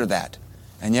not under that.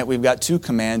 And yet we've got 2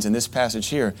 commands in this passage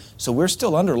here. So we're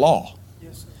still under law.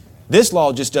 Yes, this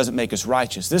law just doesn't make us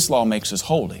righteous. This law makes us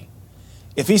holy.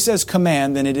 If He says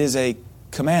command, then it is a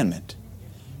commandment.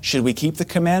 Should we keep the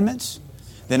commandments?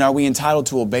 Then are we entitled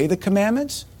to obey the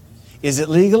commandments? Is it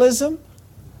legalism?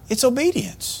 It's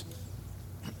obedience.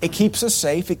 It keeps us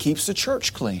safe. It keeps the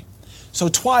church clean. So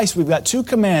twice we've got 2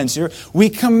 commands here. We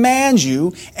command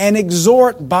you and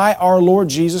exhort by our Lord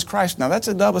Jesus Christ. Now that's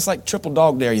a double. It's like triple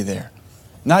dog dare you there.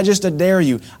 Not just a dare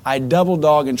you. I double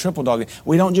dog and triple dog.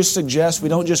 We don't just suggest. We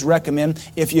don't just recommend.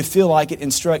 If you feel like it,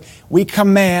 instruct. We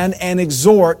command and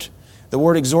exhort. The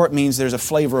word exhort means there's a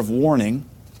flavor of warning.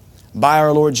 By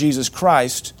our Lord Jesus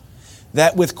Christ,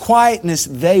 that with quietness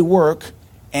they work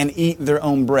and eat their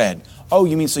own bread. Oh,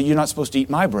 you mean so you're not supposed to eat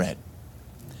my bread?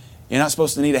 You're not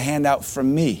supposed to need a handout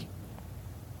from me.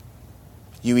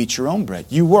 You eat your own bread.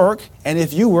 You work, and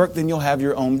if you work, then you'll have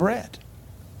your own bread.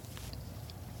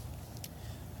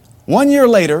 1 year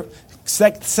later,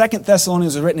 2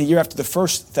 Thessalonians was written a year after the 1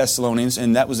 Thessalonians,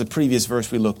 and that was the previous verse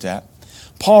we looked at.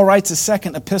 Paul writes a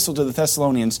second epistle to the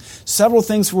Thessalonians. Several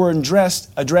things were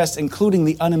addressed, including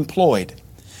the unemployed.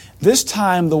 This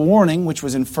time, the warning, which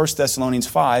was in 1 Thessalonians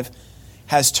 5,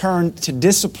 has turned to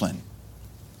discipline.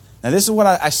 Now, this is what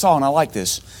I saw, and I like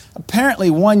this. Apparently,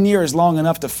 1 year is long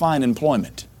enough to find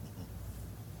employment.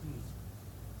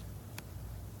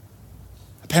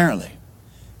 Apparently.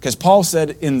 Because Paul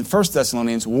said in 1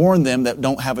 Thessalonians, warn them that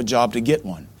don't have a job to get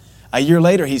one. A year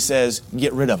later, he says,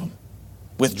 get rid of them.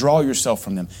 Withdraw yourself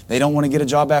from them. They don't want to get a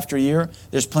job after a year.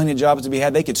 There's plenty of jobs to be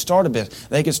had. They could start a bit.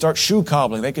 They could start shoe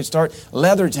cobbling. They could start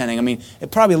leather tanning. I mean,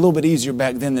 it's probably a little bit easier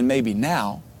back then than maybe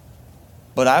now.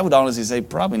 But I would honestly say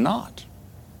probably not.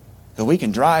 Because we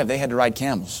can drive. They had to ride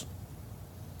camels.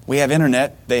 We have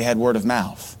internet. They had word of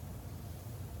mouth.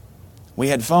 We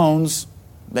had phones.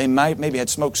 They maybe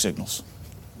had smoke signals.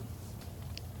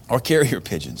 Or carrier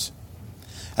pigeons.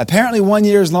 Apparently 1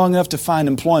 year is long enough to find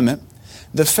employment.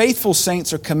 The faithful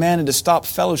saints are commanded to stop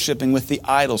fellowshipping with the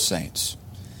idle saints.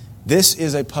 This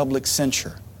is a public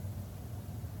censure.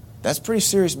 That's pretty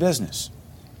serious business.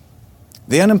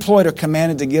 The unemployed are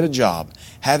commanded to get a job.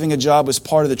 Having a job was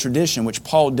part of the tradition which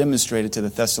Paul demonstrated to the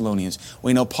Thessalonians.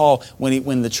 We know Paul,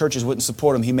 when the churches wouldn't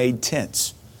support him, he made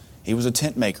tents. He was a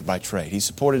tent maker by trade. He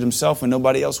supported himself when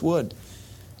nobody else would.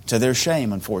 To their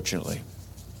shame, unfortunately.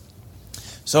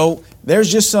 So there's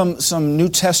just some New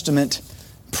Testament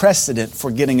precedent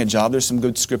for getting a job. There's some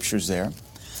good scriptures there.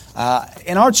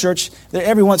 In our church,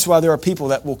 every once in a while there are people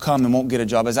that will come and won't get a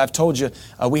job. As I've told you,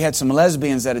 we had some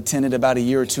lesbians that attended about a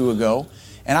year or two ago.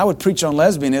 And I would preach on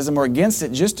lesbianism or against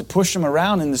it just to push them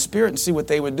around in the spirit and see what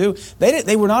they would do.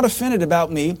 They were not offended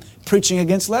about me preaching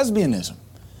against lesbianism.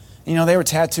 You know, they were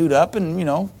tattooed up and, you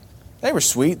know, they were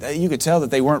sweet. You could tell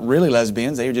that they weren't really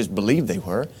lesbians. They just believed they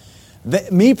were.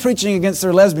 Me preaching against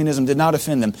their lesbianism did not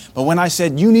offend them. But when I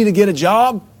said, you need to get a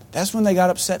job, that's when they got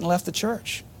upset and left the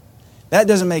church. That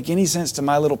doesn't make any sense to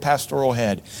my little pastoral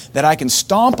head. That I can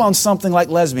stomp on something like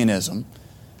lesbianism,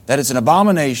 that it's an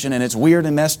abomination and it's weird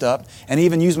and messed up, and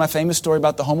even use my famous story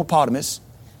about the homopotamus,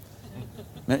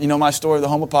 You know my story of the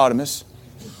homopotamus?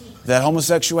 That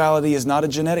homosexuality is not a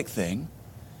genetic thing.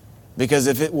 Because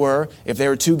if they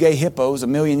were two gay hippos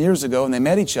 1,000,000 years ago and they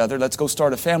met each other, let's go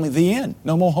start a family, the end.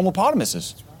 No more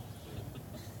homopotamuses.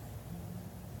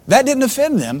 That didn't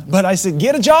offend them, but I said,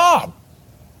 get a job.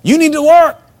 You need to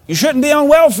work. You shouldn't be on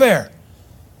welfare.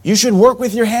 You should work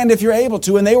with your hand if you're able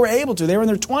to, and they were able to. They were in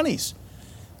their 20s.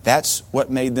 That's what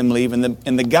made them leave. And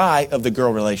the guy of the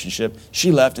girl relationship,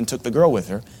 she left and took the girl with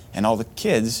her, and all the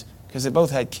kids, because they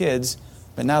both had kids,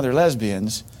 but now they're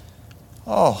lesbians.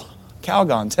 Oh,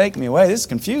 Calgon, take me away. This is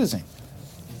confusing.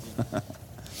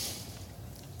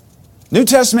 New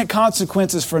Testament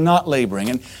consequences for not laboring.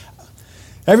 And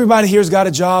everybody here's got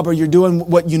a job, or you're doing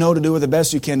what you know to do or the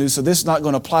best you can do, so this is not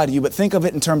going to apply to you. But think of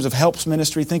it in terms of helps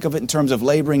ministry. Think of it in terms of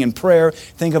laboring in prayer.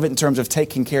 Think of it in terms of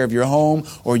taking care of your home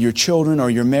or your children or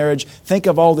your marriage. Think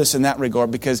of all this in that regard,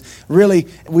 because really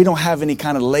we don't have any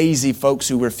kind of lazy folks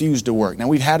who refuse to work. Now,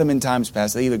 we've had them in times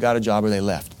past. They either got a job or they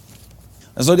left.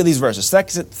 Let's look at these verses.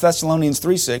 2 Thessalonians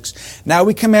 3:6. Now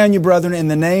we command you, brethren, in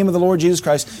the name of the Lord Jesus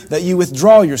Christ, that you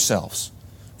withdraw yourselves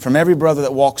from every brother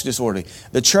that walks disorderly.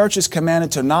 The church is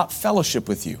commanded to not fellowship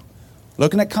with you.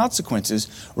 Looking at consequences,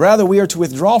 rather we are to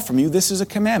withdraw from you. This is a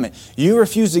commandment. You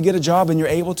refuse to get a job and you're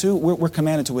able to, we're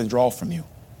commanded to withdraw from you.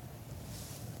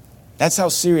 That's how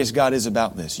serious God is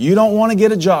about this. You don't want to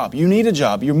get a job. You need a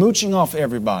job. You're mooching off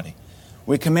everybody.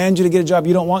 We command you to get a job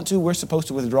you don't want to. We're supposed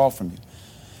to withdraw from you.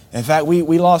 In fact,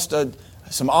 we lost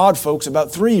some odd folks about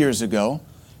 3 years ago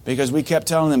because we kept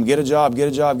telling them, get a job, get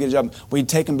a job, get a job. We'd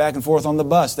take them back and forth on the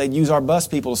bus. They'd use our bus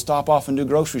people to stop off and do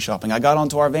grocery shopping. I got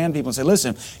onto our van people and said,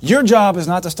 listen, your job is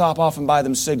not to stop off and buy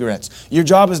them cigarettes. Your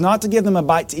job is not to give them a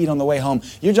bite to eat on the way home.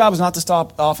 Your job is not to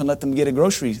stop off and let them go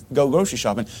grocery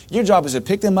shopping. Your job is to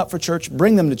pick them up for church,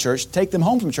 bring them to church, take them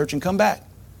home from church, and come back.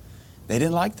 They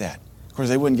didn't like that. Of course,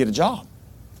 they wouldn't get a job.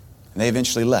 And they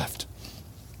eventually left.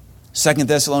 2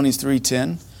 Thessalonians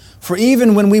 3:10, for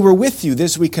even when we were with you,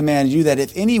 this we commanded you, that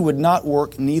if any would not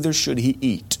work, neither should he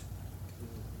eat.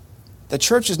 The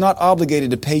church is not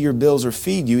obligated to pay your bills or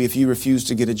feed you if you refuse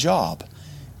to get a job.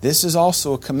 This is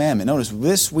also a commandment. Notice,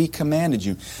 this we commanded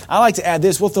you. I like to add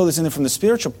this. We'll throw this in there from the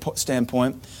spiritual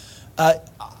standpoint.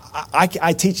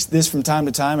 I teach this from time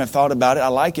to time. I've thought about it. I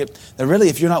like it. That really,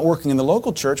 if you're not working in the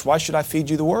local church, why should I feed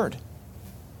you the Word?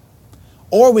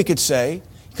 Or we could say,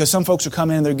 because some folks are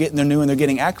coming in, they're new and they're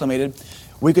getting acclimated,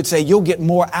 we could say you'll get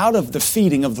more out of the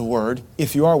feeding of the Word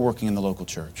if you are working in the local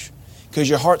church. Because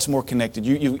your heart's more connected,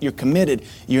 you're committed,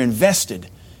 you're invested.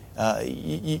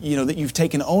 You know that you've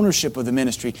taken ownership of the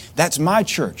ministry. That's my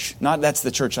church. Not that's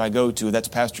the church I go to. That's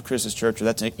Pastor Chris's church, or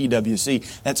that's an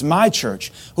EWC. That's my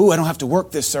church. Ooh, I don't have to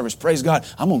work this service. Praise God.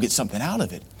 I'm going to get something out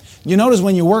of it. You notice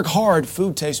when you work hard,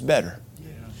 food tastes better.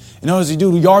 You notice you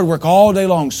do yard work all day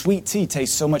long, sweet tea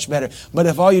tastes so much better. But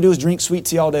if all you do is drink sweet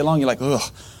tea all day long, you're like,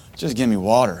 ugh, just give me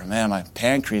water. Man, my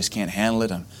pancreas can't handle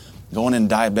it. I'm going in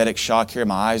diabetic shock here.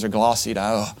 My eyes are glossy.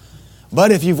 But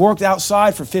if you've worked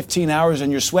outside for 15 hours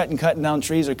and you're sweating, cutting down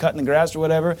trees or cutting the grass or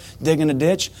whatever, digging a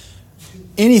ditch,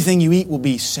 anything you eat will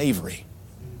be savory.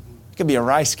 It could be a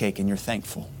rice cake and you're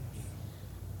thankful.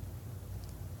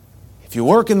 If you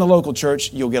work in the local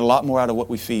church, you'll get a lot more out of what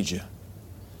we feed you.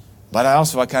 But I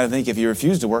kind of think if you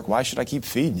refuse to work, why should I keep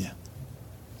feeding you?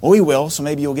 Well, we will, so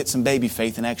maybe you'll get some baby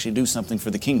faith and actually do something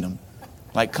for the kingdom.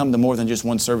 Like come to more than just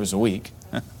one service a week.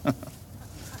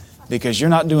 Because you're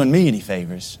not doing me any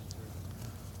favors.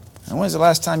 And when's the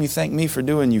last time you thanked me for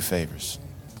doing you favors?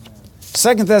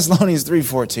 2 Thessalonians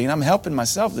 3:14. I'm helping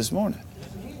myself this morning.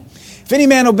 If any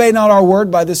man obey not our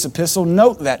word by this epistle,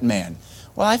 note that man.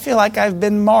 Well, I feel like I've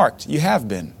been marked. You have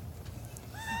been.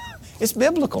 It's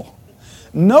biblical.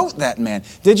 Note that man.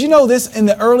 Did you know this? In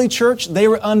the early church, they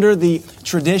were under the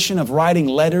tradition of writing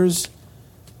letters,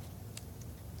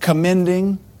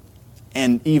 commending,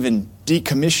 and even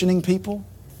decommissioning people.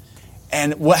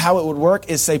 And how it would work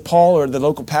is, say, Paul or the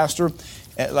local pastor,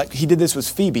 like he did this with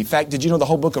Phoebe. In fact, did you know the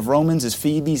whole book of Romans is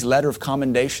Phoebe's letter of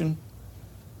commendation?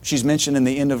 She's mentioned in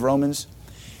the end of Romans.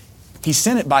 He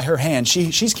sent it by her hand.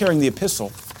 She's carrying the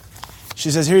epistle.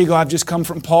 She says, here you go, I've just come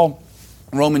from Paul,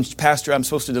 Roman pastor, I'm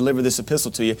supposed to deliver this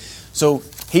epistle to you. So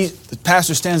the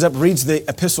pastor stands up, reads the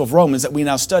epistle of Romans that we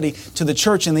now study to the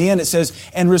church. In the end it says,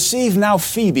 and receive now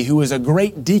Phoebe, who is a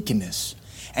great deaconess,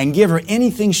 and give her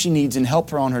anything she needs and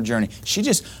help her on her journey.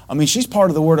 She's part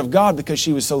of the Word of God because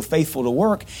she was so faithful to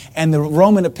work. And the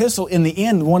Roman epistle, in the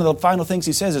end, one of the final things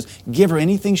he says is, give her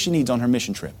anything she needs on her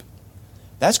mission trip.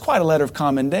 That's quite a letter of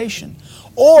commendation.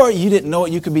 Or you didn't know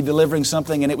it, you could be delivering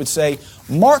something and it would say,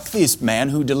 mark this man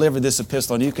who delivered this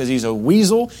epistle on you because he's a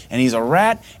weasel and he's a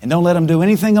rat and don't let him do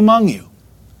anything among you.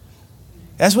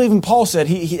 That's what even Paul said.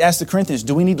 He asked the Corinthians,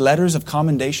 do we need letters of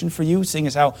commendation for you, seeing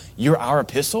as how you're our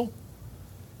epistle?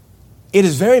 It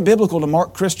is very biblical to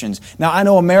mark Christians. Now, I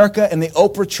know America and the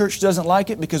Oprah church doesn't like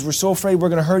it because we're so afraid we're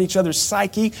going to hurt each other's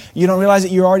psyche. You don't realize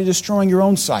that you're already destroying your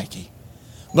own psyche.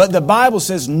 But the Bible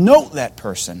says, note that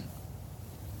person.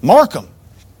 Mark them.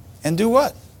 And do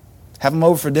what? Have him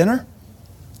over for dinner?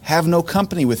 Have no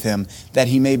company with him, that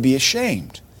he may be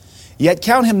ashamed. Yet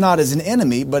count him not as an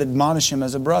enemy, but admonish him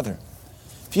as a brother.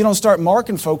 If you don't start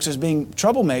marking folks as being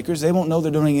troublemakers, they won't know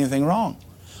they're doing anything wrong.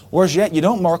 Worse yet, you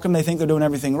don't mark them, they think they're doing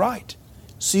everything right.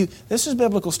 See, this is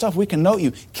biblical stuff. We can note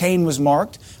you. Cain was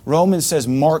marked. Romans says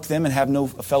mark them and have no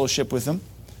fellowship with them.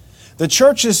 The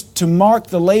church is to mark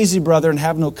the lazy brother and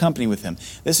have no company with him.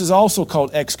 This is also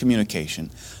called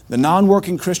excommunication. The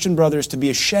non-working Christian brother is to be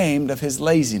ashamed of his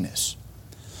laziness.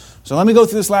 So let me go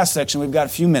through this last section. We've got a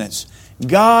few minutes.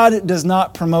 God does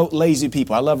not promote lazy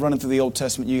people. I love running through the Old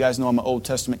Testament. You guys know I'm an Old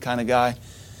Testament kind of guy.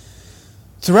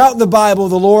 Throughout the Bible,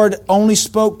 the Lord only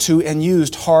spoke to and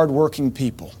used hard-working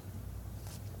people.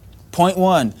 Point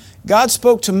 1, God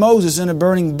spoke to Moses in a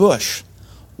burning bush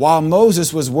while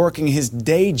Moses was working his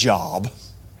day job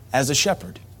as a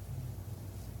shepherd.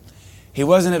 He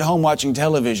wasn't at home watching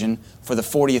television for the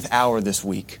 40th hour this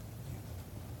week.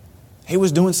 He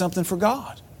was doing something for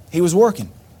God. He was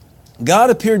working. God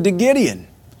appeared to Gideon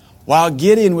while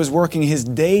Gideon was working his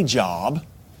day job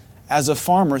as a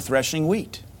farmer threshing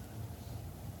wheat.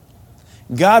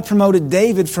 God promoted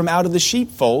David from out of the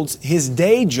sheepfolds, his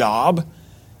day job,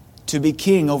 to be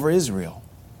king over Israel.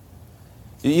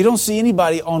 You don't see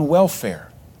anybody on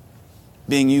welfare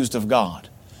being used of God,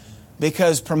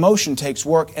 because promotion takes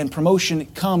work, and promotion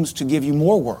comes to give you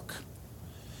more work.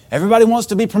 Everybody wants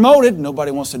to be promoted.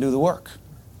 Nobody wants to do the work.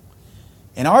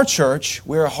 In our church,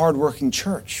 we're a hardworking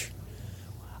church.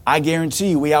 I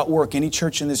guarantee you we outwork any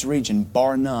church in this region,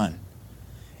 bar none.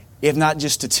 If not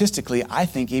just statistically, I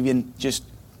think even just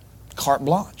carte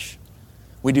blanche.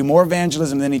 We do more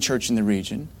evangelism than any church in the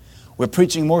region. We're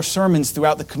preaching more sermons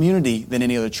throughout the community than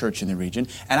any other church in the region,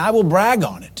 and I will brag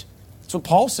on it. That's what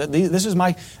Paul said. This is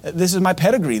my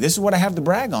pedigree. This is what I have to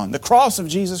brag on, the cross of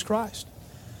Jesus Christ.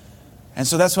 And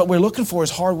so that's what we're looking for,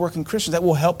 is hardworking Christians that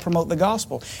will help promote the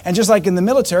gospel. And just like in the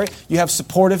military, you have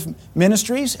supportive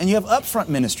ministries and you have upfront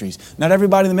ministries. Not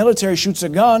everybody in the military shoots a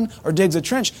gun or digs a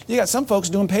trench. You got some folks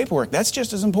doing paperwork. That's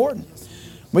just as important.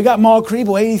 We got Maul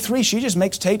Kriebel, 83. She just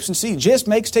makes tapes and seeds.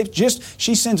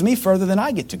 She sends me further than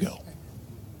I get to go.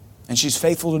 And she's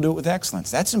faithful to do it with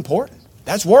excellence. That's important.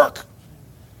 That's work.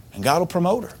 And God will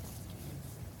promote her.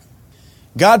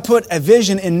 God put a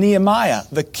vision in Nehemiah,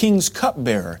 the king's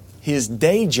cupbearer, his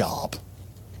day job,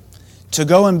 to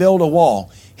go and build a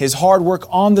wall. His hard work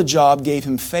on the job gave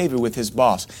him favor with his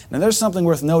boss. Now there's something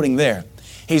worth noting there.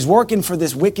 He's working for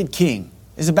this wicked king.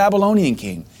 He's a Babylonian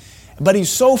king. But he's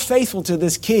so faithful to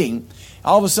this king,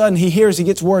 all of a sudden Nehemiah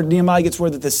gets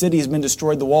word that the city has been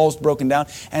destroyed, the wall's broken down,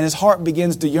 and his heart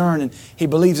begins to yearn, and he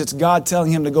believes it's God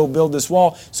telling him to go build this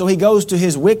wall. So he goes to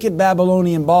his wicked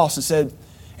Babylonian boss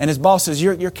and his boss says,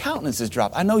 your countenance has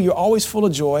dropped. I know you're always full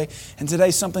of joy, and today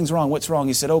something's wrong. What's wrong?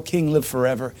 He said, "Oh, king, live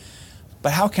forever.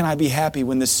 But how can I be happy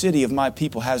when the city of my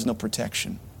people has no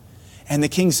protection?" And the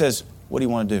king says, "What do you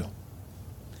want to do?"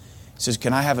 He says,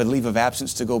 "Can I have a leave of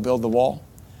absence to go build the wall?"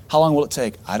 "How long will it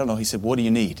take?" "I don't know." He said, "What do you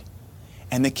need?"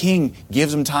 And the king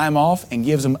gives him time off and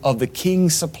gives him of the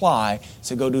king's supply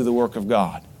to go do the work of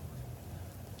God.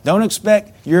 Don't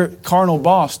expect your carnal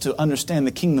boss to understand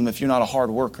the kingdom if you're not a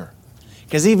hard worker.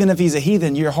 Because even if he's a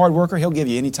heathen, you're a hard worker, he'll give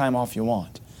you any time off you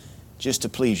want, just to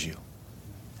please you.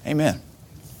 Amen.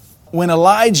 When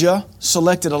Elijah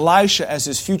selected Elisha as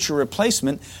his future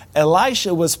replacement,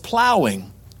 Elisha was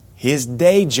plowing his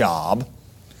day job,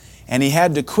 and he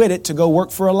had to quit it to go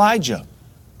work for Elijah,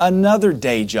 another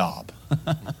day job.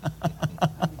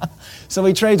 So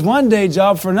he trades one day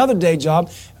job for another day job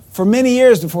for many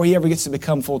years before he ever gets to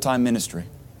become full-time ministry.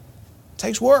 It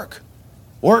takes work.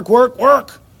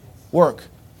 Work.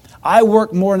 I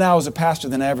work more now as a pastor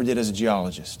than I ever did as a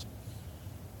geologist.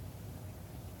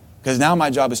 Because now my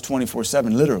job is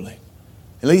 24/7, literally.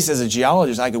 At least as a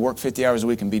geologist, I could work 50 hours a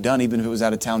week and be done, even if it was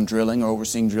out of town drilling or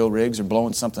overseeing drill rigs or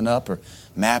blowing something up or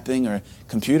mapping or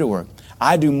computer work.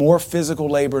 I do more physical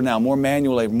labor now, more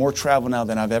manual labor, more travel now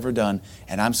than I've ever done,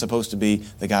 and I'm supposed to be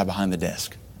the guy behind the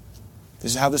desk.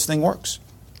 This is how this thing works.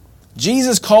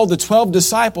 Jesus called the 12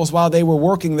 disciples while they were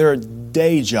working their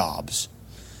day jobs.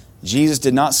 Jesus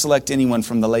did not select anyone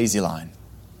from the lazy line.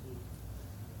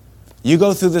 You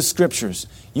go through the scriptures.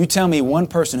 You tell me one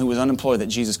person who was unemployed that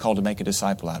Jesus called to make a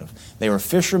disciple out of. They were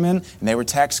fishermen and they were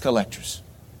tax collectors.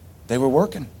 They were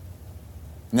working.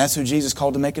 And that's who Jesus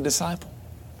called to make a disciple.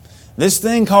 This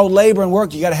thing called labor and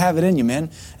work, you got to have it in you, man.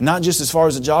 And not just as far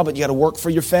as a job, but you got to work for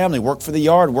your family, work for the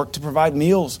yard, work to provide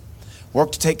meals,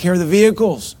 work to take care of the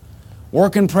vehicles,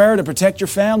 work in prayer to protect your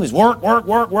families. Work, work,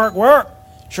 work, work, work.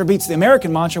 Sure beats the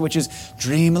American mantra, which is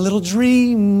dream a little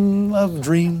dream of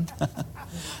dream.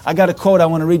 I got a quote I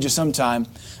want to read you sometime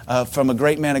from a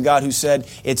great man of God who said,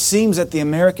 it seems that the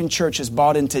American church has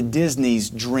bought into Disney's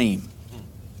dream.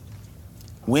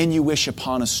 When you wish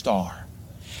upon a star.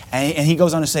 And he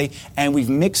goes on to say, and we've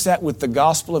mixed that with the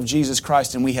gospel of Jesus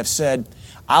Christ, and we have said,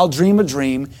 I'll dream a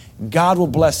dream, God will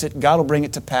bless it, God will bring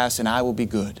it to pass, and I will be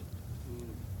good.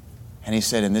 And he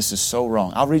said, and this is so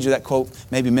wrong. I'll read you that quote,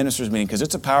 maybe minister's meeting, because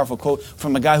it's a powerful quote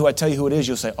from a guy who I tell you who it is,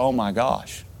 you'll say, oh my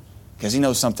gosh, because he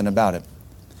knows something about it.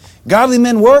 Godly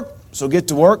men work, so get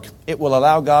to work. It will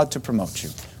allow God to promote you.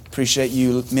 Appreciate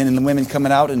you men and women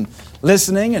coming out and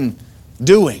listening and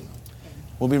doing.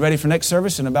 We'll be ready for next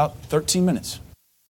service in about 13 minutes.